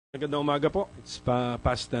Magandang umaga po. It's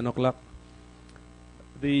past 10 o'clock.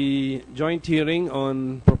 The joint hearing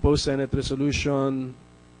on proposed Senate Resolution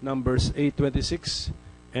numbers 826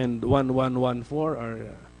 and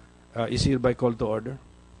 1114 is hereby called to order.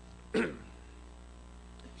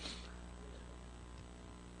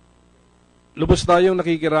 Lubos tayong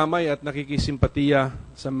nakikiramay at nakikisimpatiya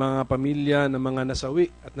sa mga pamilya ng mga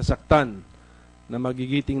nasawi at nasaktan na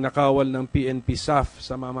magigiting nakawal ng PNP SAF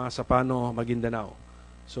sa Mama Sapano, Maguindanao.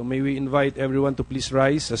 So may we invite everyone to please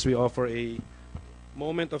rise as we offer a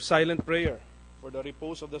moment of silent prayer for the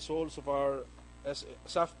repose of the souls of our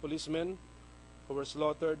SAF policemen who were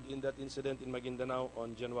slaughtered in that incident in Maguindanao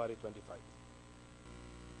on January 25.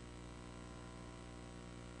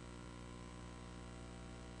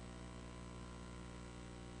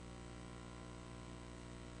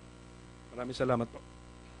 Maraming salamat po.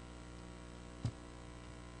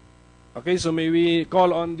 Okay, so may we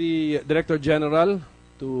call on the Director General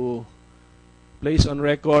to place on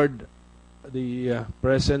record the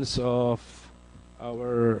presence of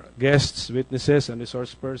our guests, witnesses, and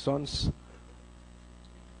resource persons.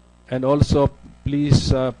 And also,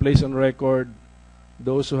 please place on record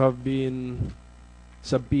those who have been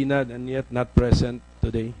subpoenaed and yet not present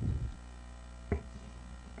today.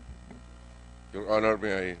 Your Honor,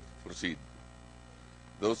 may I proceed?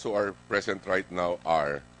 Those who are present right now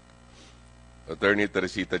are Atty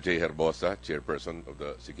Teresita J. Herbosa, Chairperson of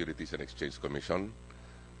the Securities and Exchange Commission.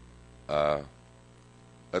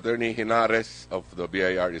 Attorney Hinares of the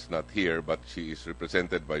BIR is not here, but she is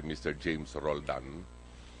represented by Mr. James Roldan.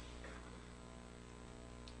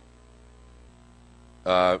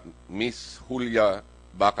 Ms. Julia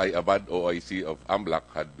Bakay Abad, OIC of AMLAC,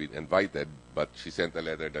 had been invited, but she sent a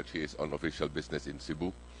letter that she is on official business in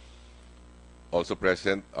Cebu. Also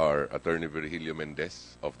present are Attorney Vigilio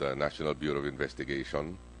Fernadez of the National Bureau of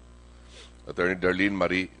Investigation, Attorney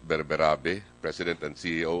Darlene Berberabe, President and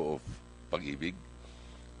CEO of Pagibig,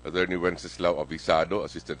 Attorney Wenceslao Avisado,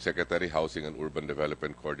 Assistant Secretary, Housing and Urban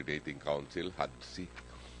Development Coordinating Council, HADSI,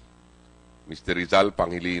 Mr. Rizal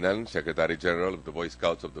Pangilinan, Secretary General of the Boy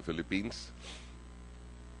Scouts of the Philippines,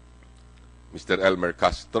 Mr. Elmer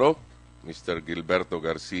Castro, Mr. Gilberto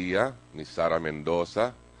Garcia, Ms. Sara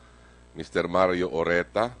Mendoza, Mr. Mario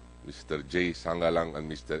Oreta, Mr. J. Sangalang,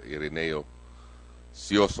 and Mr. Ireneo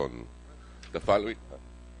Sioson. The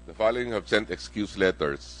following have sent excuse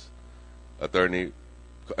letters.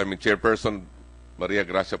 Chairperson Maria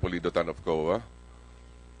Gracia Polidotan of COA,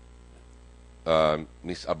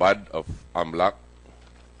 Ms. Abad of AMLAC,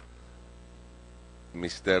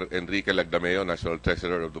 Mr. Enrique Lagdameo, National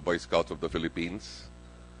Treasurer of the Boy Scouts of the Philippines,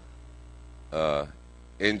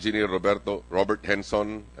 Engineer Robert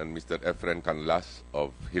Henson and Mr. Efren Canlas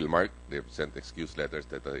of Hillmark. They have sent excuse letters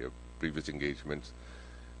that are previous engagements.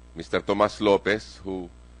 Mr. Tomas Lopez, who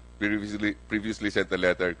previously sent a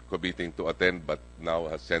letter committing to attend but now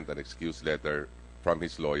has sent an excuse letter from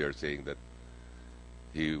his lawyer saying that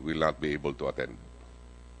he will not be able to attend.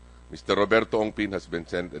 Mr. Roberto Ongpin has been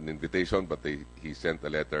sent an invitation, but he sent a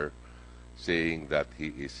letter saying that he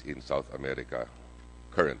is in South America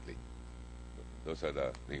currently. Those are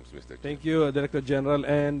the names, Mr. Chair. Thank you, Director General.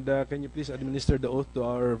 And can you please administer the oath to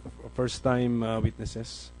our first-time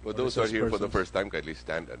witnesses? For those who are here for the first time, kindly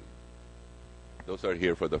stand. And those who are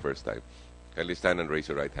here for the first time, kindly stand and raise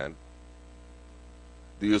your right hand.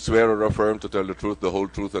 Do you swear or affirm to tell the truth, the whole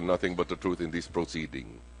truth, and nothing but the truth in this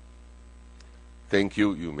proceeding? Thank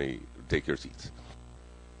you. You may take your seats.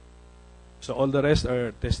 So all the rest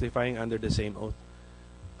are testifying under the same oath.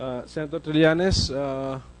 Senator Trillanes,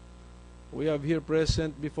 we have here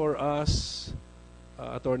present before us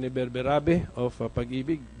Atty Berberabe of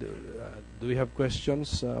Pagibig. Do we have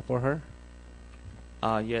questions for her?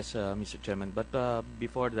 Yes, Mr. Chairman. But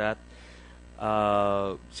before that,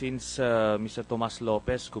 since Mr. Tomas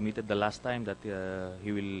Lopez committed the last time that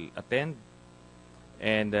he will attend,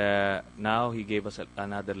 and now he gave us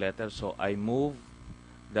another letter, so I move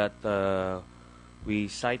that we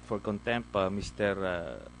cite for contempt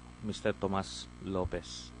Mr. Tomas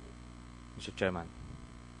Lopez. Mr. Chairman.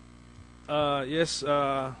 Yes,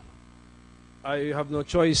 I have no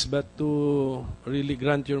choice but to really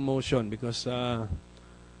grant your motion because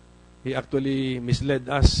he actually misled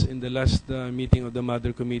us in the last meeting of the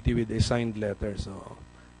Mother Committee with a signed letter. So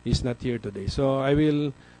he's not here today. So I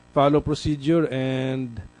will follow procedure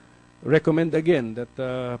and recommend again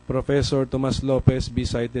that Professor Tomas Lopez be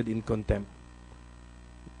cited in contempt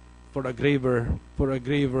for a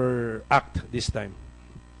graver act this time.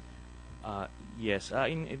 Yes.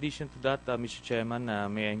 In addition to that, Mr. Chairman,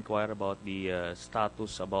 may I inquire about the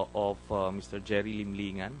status of Mr. Jerry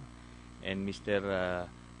Limlingan and Mr.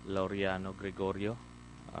 Laureano Gregorio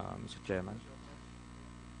Mr. Chairman.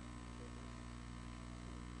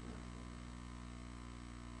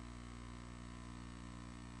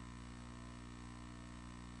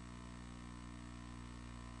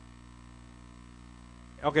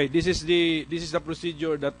 Okay, this is the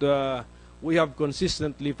procedure that we have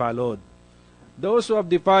consistently followed. Those who have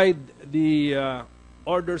defied the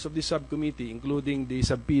orders of the subcommittee, including the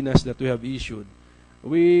subpoenas that we have issued,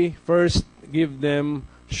 we first give them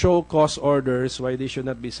show cause orders why they should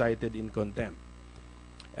not be cited in contempt.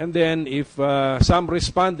 And then if some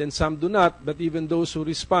respond and some do not, but even those who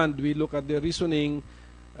respond, we look at their reasoning,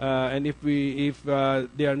 and if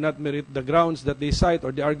they are not the grounds that they cite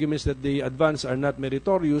or the arguments that they advance are not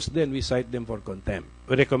meritorious, then we cite them for contempt.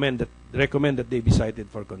 We recommend that they be cited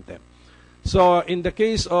for contempt. So in the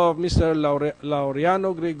case of Mr.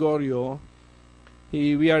 Laureano Gregorio,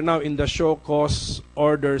 we are now in the show cause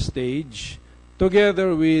order stage,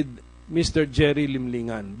 together with Mr. Jerry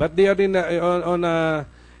Limlingan. But they are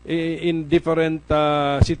in different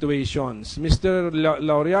situations. Mr.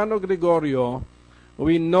 Laureano Gregorio,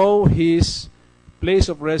 we know his place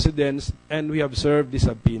of residence and we have served the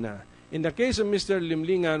subpoena. In the case of Mr.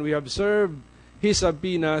 Limlingan, we have served his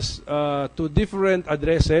subpoenas to different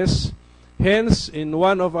addresses. Hence, in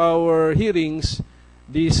one of our hearings,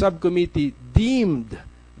 the subcommittee deemed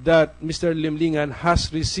that Mr. Limlingan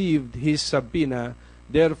has received his subpoena.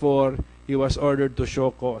 Therefore, he was ordered to show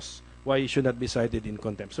cause why he should not be cited in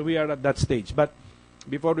contempt. So we are at that stage. But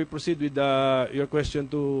before we proceed with your question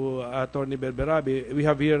to Atty Berberabe, we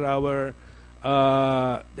have here our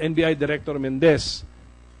NBI Director Mendez.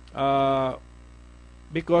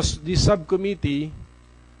 Because the subcommittee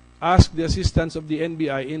asked the assistance of the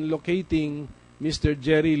NBI in locating Mr.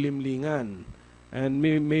 Jerry Limlingan. And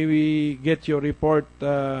may we get your report,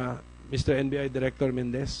 Mr. NBI Director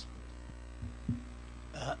Mendez?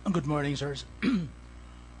 Good morning, sirs.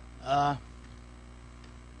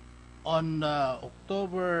 On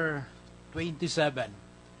October 27,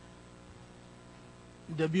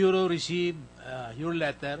 the Bureau received your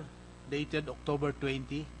letter dated October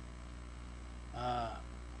 20,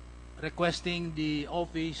 requesting the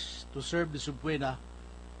office to serve the subpoena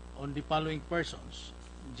on the following persons: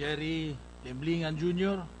 Jerry Limlingan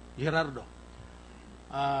Jr., Gerardo,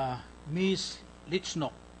 Miss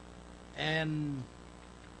Lichnok, and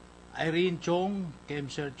Irene Chong,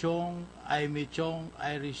 Kemser Chong, Aimee Chong,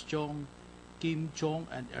 Iris Chong, Kim Chong,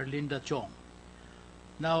 and Erlinda Chong.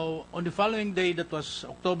 Now, on the following day, that was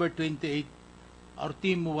October 28, our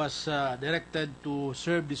team was directed to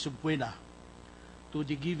serve the subpoena to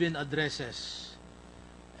the given addresses.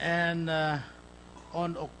 And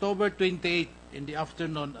on October 28, in the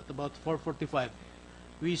afternoon at about 4:45,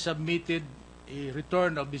 we submitted a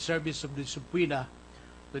return of the service of the subpoena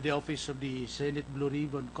to the office of the Senate Blue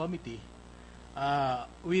Ribbon Committee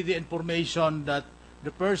with the information that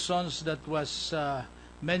the persons that was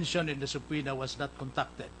mentioned in the subpoena was not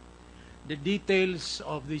contacted. The details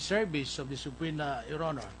of the service of the subpoena, Your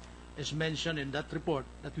Honor, is mentioned in that report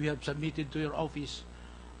that we have submitted to your office,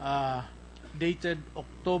 dated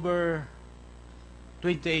October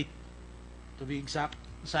 28, to be exact,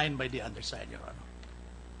 signed by the undersigned, Your Honor.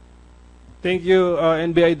 Thank you,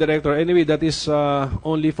 NBI Director. Anyway, that is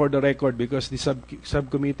only for the record because the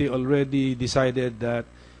subcommittee already decided that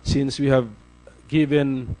since we have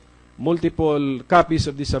given multiple copies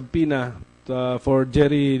of the subpoena for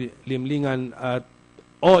Jerry Limlingan at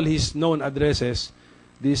all his known addresses,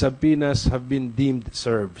 the subpoenas have been deemed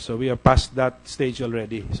served. So we are past that stage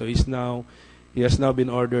already. So he has now been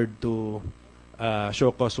ordered to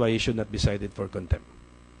show cause why he should not be cited for contempt.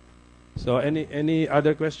 So any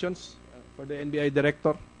other questions for the NBI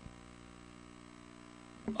Director?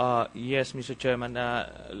 Yes, Mr. Chairman.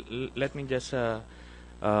 Let me just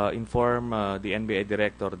inform the NBI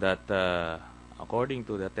Director that according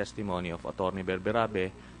to the testimony of Atty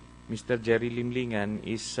Berberabe, Mr. Jerry Limlingan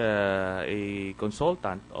is a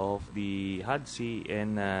consultant of the HADC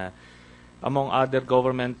and among other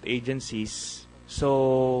government agencies.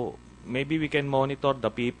 So maybe we can monitor the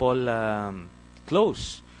people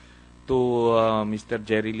close to Mr.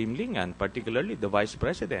 Jerry Limlingan, particularly the Vice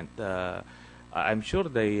President. I'm sure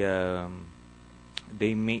they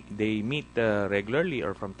meet regularly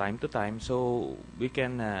or from time to time, so we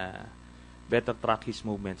can better track his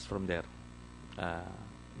movements from there.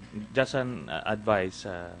 Just an advice,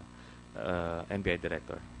 NBI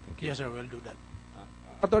Director. Thank you. Yes, sir, we'll do that.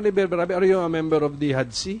 Atty Berberabe, are you a member of the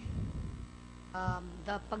HADC?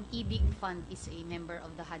 The Pagibig Fund is a member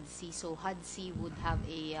of the HADC, so HADC would have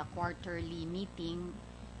a quarterly meeting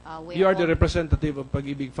where You are the all- representative of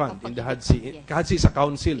Pagibig Fund Of in the HADSI. Pagibig, yes. HADSI is a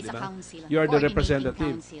council, It's di a ba? council. You are the Coordinating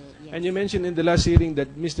representative. council, yes. And you mentioned in the last hearing that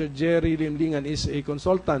Mr. Jerry Limlingan is a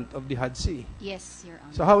consultant of the HADSI. Yes, Your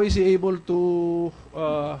Honor. So how is he able to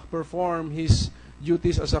perform his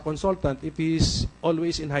duties as a consultant if he is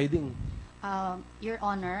always in hiding? Your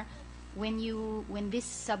Honor, when this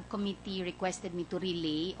subcommittee requested me to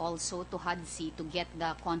relay also to HUDC to get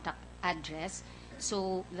the contact address,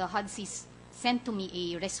 so the HUDC sent to me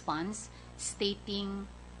a response stating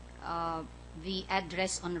the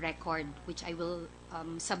address on record, which I will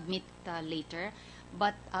submit later.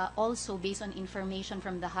 But also based on information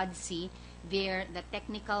from the HUDC, the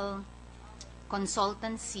technical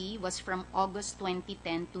consultancy was from August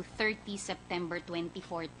 2010 to 30 September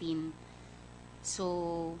 2014.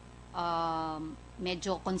 So,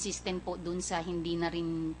 medyo consistent po dun sa hindi na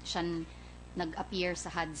rin siya nag-appear sa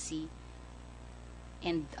HUDC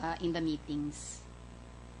and in the meetings.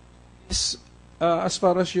 As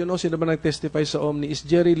far as you know, sino ba nag-testify sa Omni? Is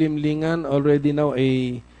Jerry Limlingan already now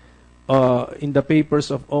in the papers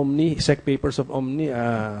of Omni, SEC papers of Omni,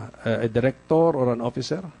 a director or an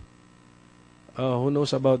officer? Who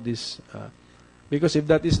knows about this? Because if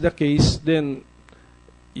that is the case, then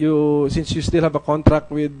since you still have a contract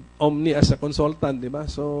with Omni as a consultant, di ba?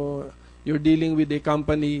 So you're dealing with a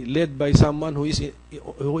company led by someone who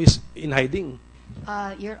is in hiding.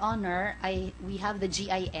 Your Honor, we have the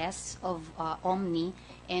GIS of Omni,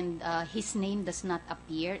 and his name does not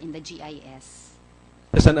appear in the GIS.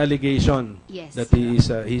 That's an allegation. Yes. That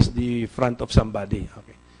he's the front of somebody.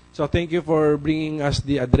 Okay. So thank you for bringing us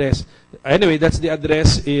the address. Anyway, that's the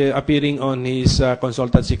address appearing on his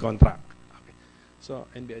consultancy contract. Okay. So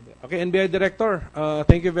NBI Director,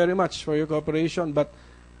 thank you very much for your cooperation. But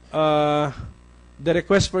the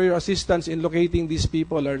request for your assistance in locating these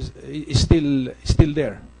people is still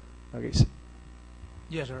there. Okay.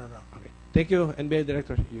 Yes, Your Honor. Okay. Thank you, NBI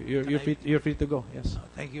Director. You're free to go. Yes.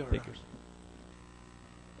 Thank you, Your Thank Honor.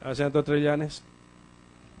 you. Senator Trillanes.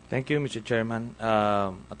 Thank you, Mr. Chairman.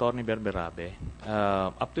 Atty Berberabe,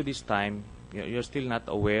 up to this time, you're still not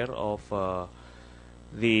aware of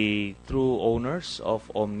the true owners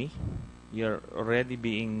of Omni. You're already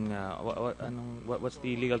being, what's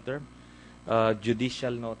the legal term?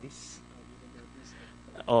 Judicial notice.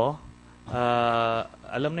 Oo.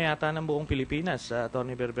 Alam na yata ng buong Pilipinas,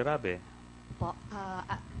 Atty Berberabe. Po,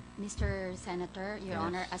 Mr. Senator, Your Yes.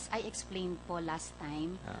 Honor, as I explained po last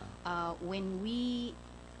time, when we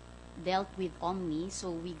dealt with Omni, so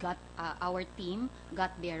we got our team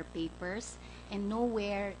got their papers, and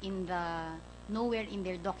nowhere in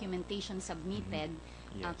their documentation submitted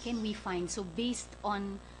Yes. can we find. So based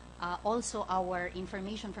on also our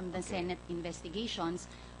information from the Senate investigations,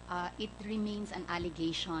 it remains an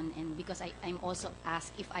allegation, and because I'm also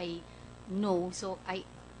asked if I know, so I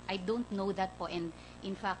don't know that po, and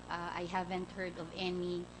in fact I haven't heard of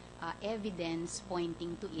any evidence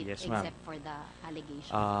pointing to it, Yes, ma'am. except for the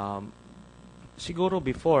allegation. Siguro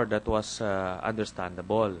before that was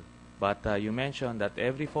understandable, but you mentioned that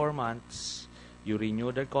every 4 months you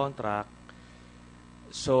renew their contract.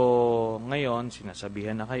 So ngayon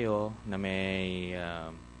sinasabihan na kayo na may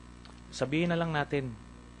sabihin na lang natin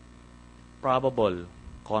probable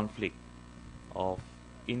conflict of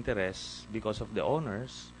interest because of the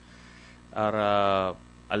owners are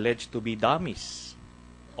alleged to be dummies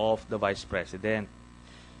of the Vice President.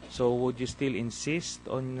 So would you still insist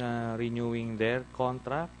on renewing their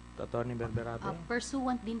contract, Atty Berberabe?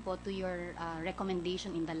 Pursuant din po to your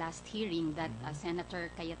recommendation in the last hearing that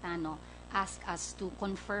Senator Cayetano asked us to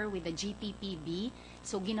confer with the GPPB.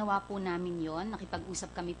 So ginawa po namin yon,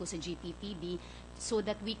 nakipag-usap kami po sa GPPB so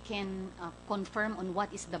that we can confirm on what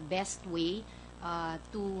is the best way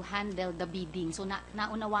to handle the bidding. So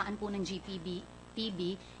naunawaan po ng GPPB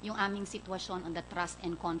yung aming sitwasyon on the trust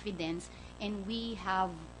and confidence, and we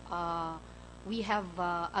have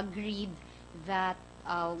agreed that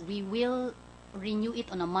we will renew it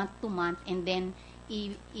on a month-to-month, and then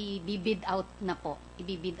i-bid out na po.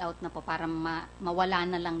 I-bid out na po para mawala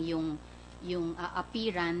na lang yung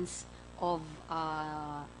appearance of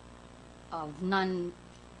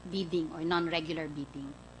non-bidding or non-regular bidding.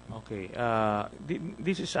 Okay.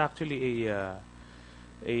 This is actually a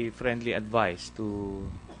friendly advice to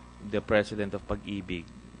the President of Pagibig,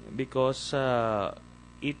 because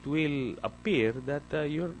it will appear that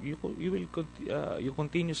you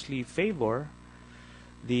continuously favor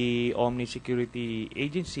the Omni Security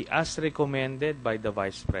Agency as recommended by the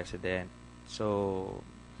Vice President. So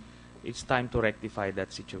it's time to rectify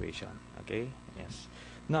that situation. Okay? Yes.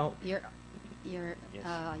 Now, Your Yes.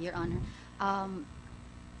 Your Honor,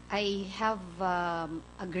 I have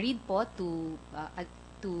agreed po to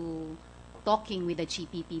to talking with the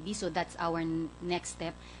GPPB, so that's our next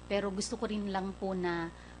step. Pero gusto ko rin lang po na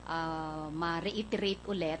ma-reiterate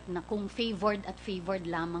ulit na kung favored at favored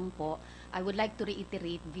lamang po, I would like to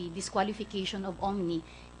reiterate the disqualification of Omni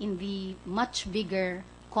in the much bigger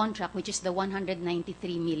contract, which is the 193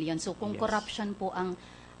 million. So kung Yes. corruption po ang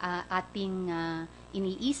ating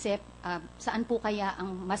iniisip, saan po kaya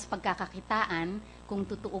ang mas pagkakakitaan kung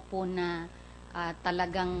totoo po na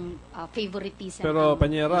talagang favoritism? Pero ang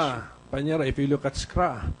Panyera, if you look at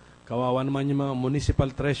SCRA, kawawa naman yung mga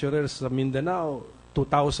municipal treasurers sa Mindanao,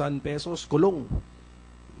 2,000 pesos kulong.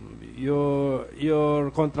 Your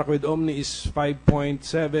contract with Omni is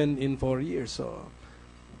 5.7 in 4 years. So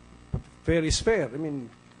fair is fair. I mean,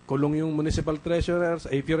 kulong yung municipal treasurers.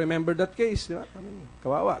 If you remember that case, di ba? I mean,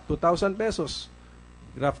 kawawa, 2,000 pesos.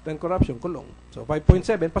 Graft and corruption, kulong. So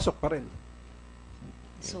 5.7, pasok pa rin.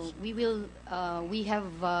 So we have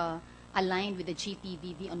aligned with the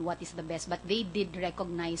GPBB on what is the best, but they did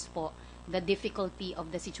recognize po the difficulty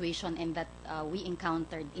of the situation and that we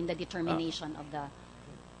encountered in the determination of the.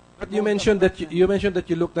 But you mentioned that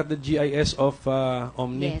you looked at the GIS of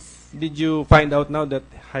Omni. Yes. Did you find out now that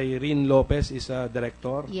Irene Lopez is a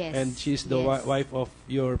director? Yes. And she's the Yes. wife of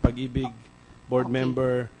your Pagibig board Okay.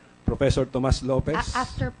 member, Professor Tomas Lopez?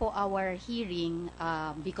 After po our hearing,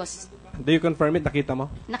 because Do you confirm it? Nakita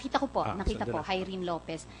mo? nakita ko po, so direct. Irene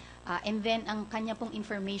Lopez. And then ang kanya pong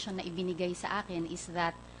information na ibinigay sa akin is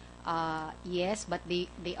that yes, but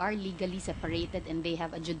they are legally separated and they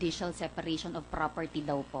have a judicial separation of property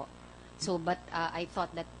daw po. So but I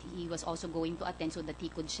thought that he was also going to attend so that he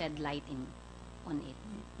could shed light on it.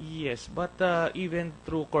 Yes, but even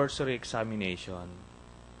through cursory examination,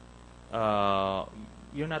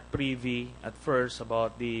 you're not privy at first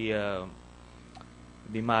about the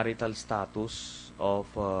marital status of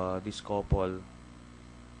this couple.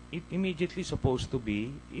 It immediately supposed to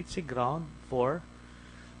be, it's a ground for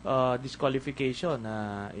disqualification.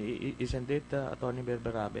 Isn't it, Atty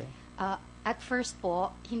Berberabe? At first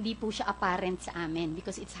po, hindi po siya apparent sa amin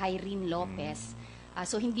because it's Irene Lopez.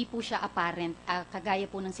 So hindi po siya apparent. Kagaya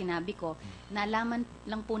po ng sinabi ko, nalaman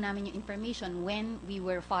lang po namin yung information when we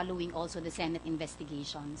were following also the Senate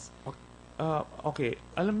investigations. Okay.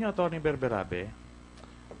 Alam niyo, Atty Berberabe,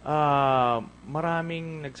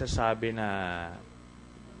 maraming nagsasabi na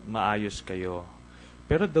maayos kayo.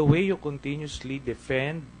 Pero the way you continuously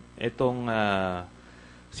defend itong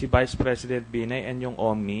si Vice President Binay and yung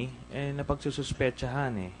Omni,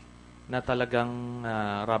 napagsususpetsahan na talagang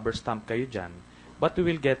rubber stamp kayo dyan. But we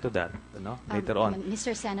will get to that later on.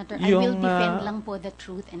 Mr. Senator, I will defend lang po the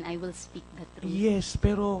truth and I will speak the truth. Yes,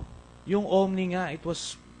 pero yung Omni nga, it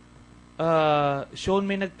was shown,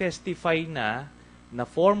 may nag-testify na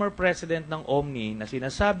former president ng Omni na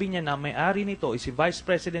sinasabi niya na may-ari nito is si Vice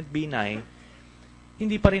President Binay,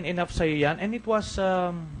 hindi pa rin enough sa'yo yan. And it was,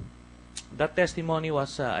 that testimony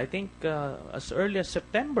was, I think, as early as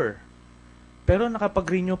September. Pero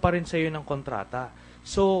nakapag-renew pa rin sa'yo ng kontrata.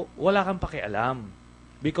 So, wala kang pakialam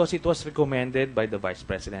because it was recommended by the Vice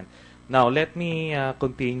President. Now, let me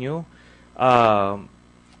continue.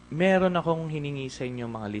 Meron akong hiningi sa inyo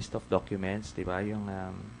mga list of documents, di ba? Yung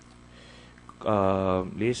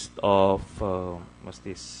list of, what's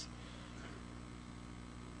this?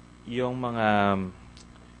 Yung mga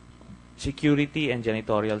security and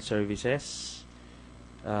janitorial services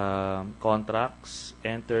contracts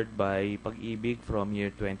entered by Pagibig from year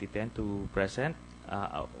 2010 to present.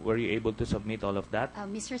 Were you able to submit all of that?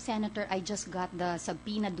 Mr. Senator, I just got the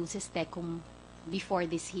subpoena duces tecum before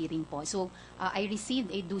this hearing po. So, I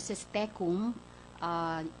received a duces tecum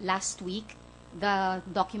last week. The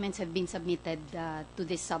documents have been submitted to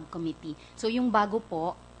this subcommittee. So, yung bago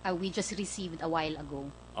po, we just received a while ago.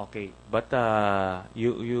 Okay, but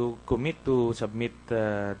you commit to submit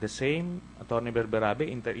the same, Atty Berberabe,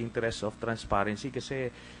 in the interest of transparency kasi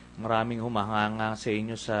maraming humahanga sa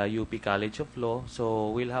inyo sa UP College of Law.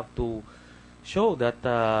 So we'll have to show that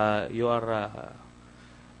you are,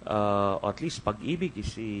 at least Pag-ibig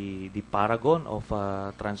is the paragon of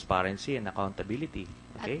transparency and accountability.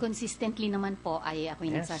 Okay? At consistently naman po ay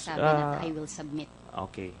ako'y Yes, nagsasabi na I will submit.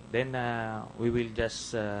 Okay, then we will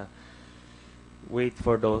just wait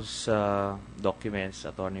for those documents,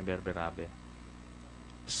 Atty Berberabe.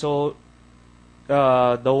 So,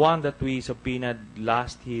 the one that we subpoenaed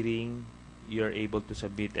last hearing, you're able to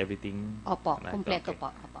submit everything? Opo, Right, kumpleto okay.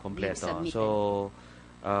 po. Opo, Kompleto. submitted. So,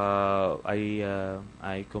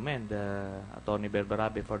 I commend Atty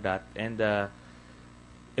Berberabe for that. And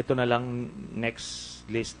ito na lang next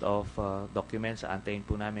list of documents, antayin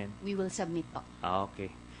po namin. We will submit po. Okay.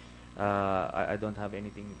 I don't have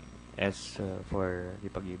anything else for the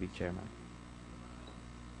Pag-ibig, Chairman.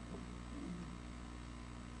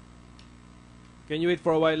 Can you wait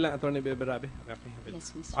for a while lang, Atty Berberabe? Okay.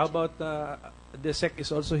 Yes, Mr. How Chair. about the SEC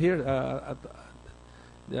is also here,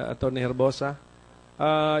 Attorney Herbosa.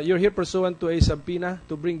 You're here pursuant to a subpoena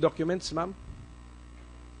to bring documents, ma'am?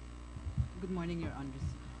 Good morning, Your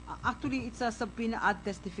Honors. Actually, it's a subpoena ad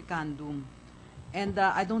testificandum. And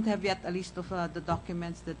I don't have yet a list of the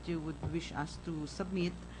documents that you would wish us to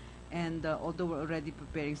submit. And although we're already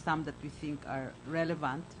preparing some that we think are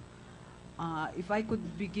relevant, if I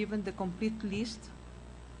could be given the complete list,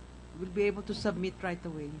 we'll be able to submit right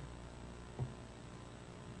away.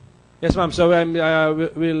 Yes, ma'am. So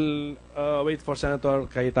we'll wait for Senator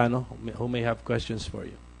Cayetano, who may have questions for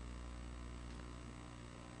you.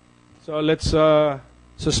 So let's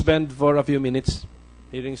suspend for a few minutes.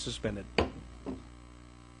 Hearing suspended.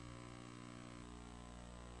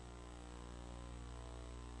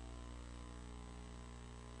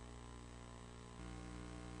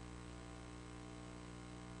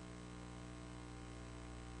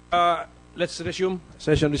 Let's resume.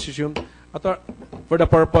 Session resume. For the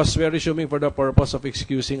purpose, we are resuming for the purpose of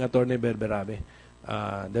excusing Atty Berberabe.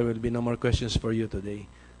 There will be no more questions for you today.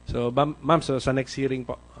 So, ma'am, so sa next hearing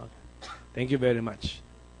po. Thank you very much.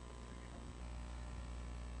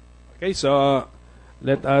 Okay, so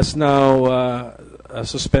let us now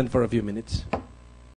suspend for a few minutes.